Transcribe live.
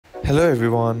Hello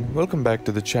everyone, welcome back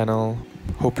to the channel.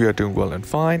 Hope you are doing well and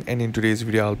fine, and in today's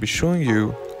video I'll be showing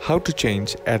you how to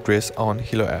change address on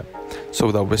Healow app. So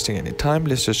without wasting any time,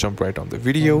 let's just jump right on the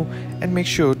video and make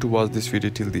sure to watch this video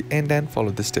till the end and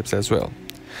follow the steps as well.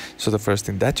 So the first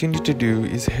thing that you need to do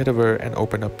is head over and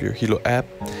open up your Healow app,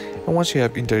 and once you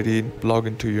have entered in, log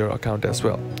into your account as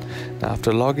well. Now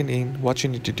after logging in, what you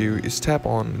need to do is tap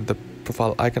on the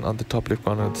profile icon on the top left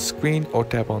corner of the screen, or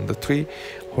tap on the 3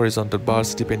 horizontal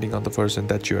bars depending on the version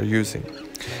that you are using.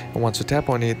 And once you tap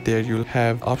on it, there you'll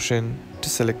have option to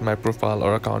select my profile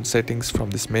or account settings from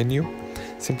this menu.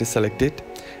 Simply select it,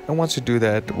 and once you do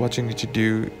that, what you need to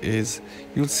do is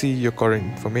you'll see your current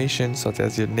information such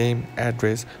as your name,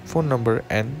 address, phone number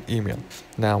and email.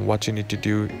 Now what you need to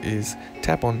do is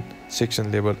tap on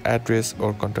section labeled address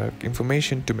or contact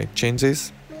information to make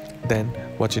changes. Then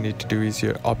what you need to do is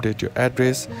you update your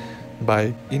address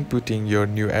by inputting your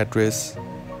new address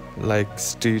like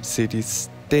street, city,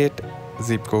 state,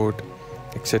 zip code,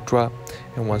 etc.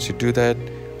 And once you do that,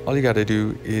 all you gotta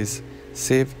do is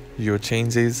save your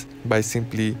changes by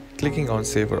simply clicking on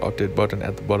save or update button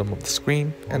at the bottom of the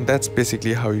screen. And that's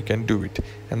basically how you can do it.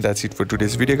 And that's it for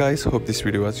today's video, guys. Hope this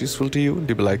video was useful to you.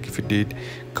 Leave a like if it did,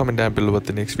 comment down below what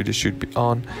the next video should be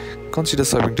on, consider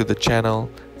subbing to the channel.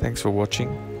 Thanks for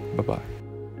watching. Bye bye.